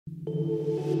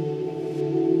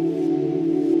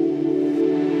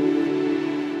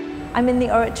I'm in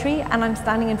the Oratory and I'm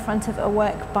standing in front of a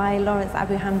work by Lawrence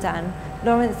Abu Hamdan.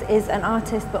 Lawrence is an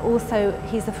artist, but also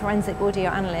he's a forensic audio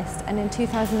analyst, and in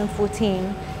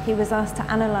 2014 he was asked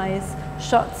to analyse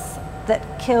shots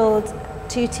that killed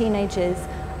 2 teenagers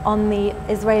on the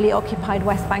Israeli-occupied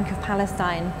West Bank of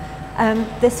Palestine.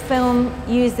 This film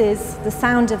uses the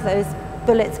sound of those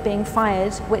bullets being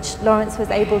fired, which Lawrence was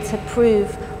able to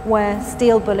prove were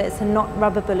steel bullets and not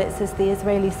rubber bullets, as the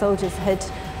Israeli soldiers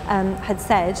had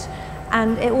said.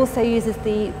 And it also uses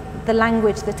the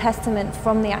language, the testament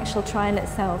from the actual trial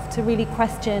itself, to really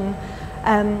question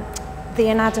the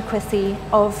inadequacy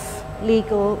of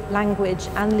legal language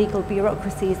and legal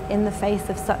bureaucracies in the face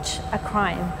of such a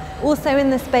crime. Also in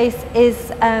the space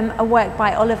is a work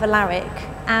by Oliver Laric,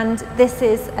 and this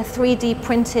is a 3D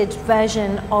printed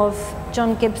version of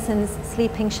John Gibson's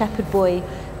Sleeping Shepherd Boy,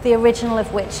 the original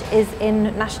of which is in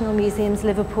National Museums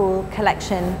Liverpool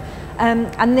collection.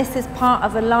 And this is part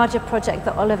of a larger project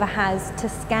that Oliver has to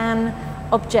scan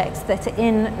objects that are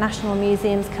in National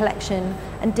Museums collection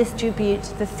and distribute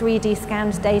the 3D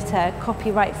scanned data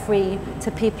copyright free to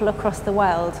people across the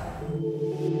world.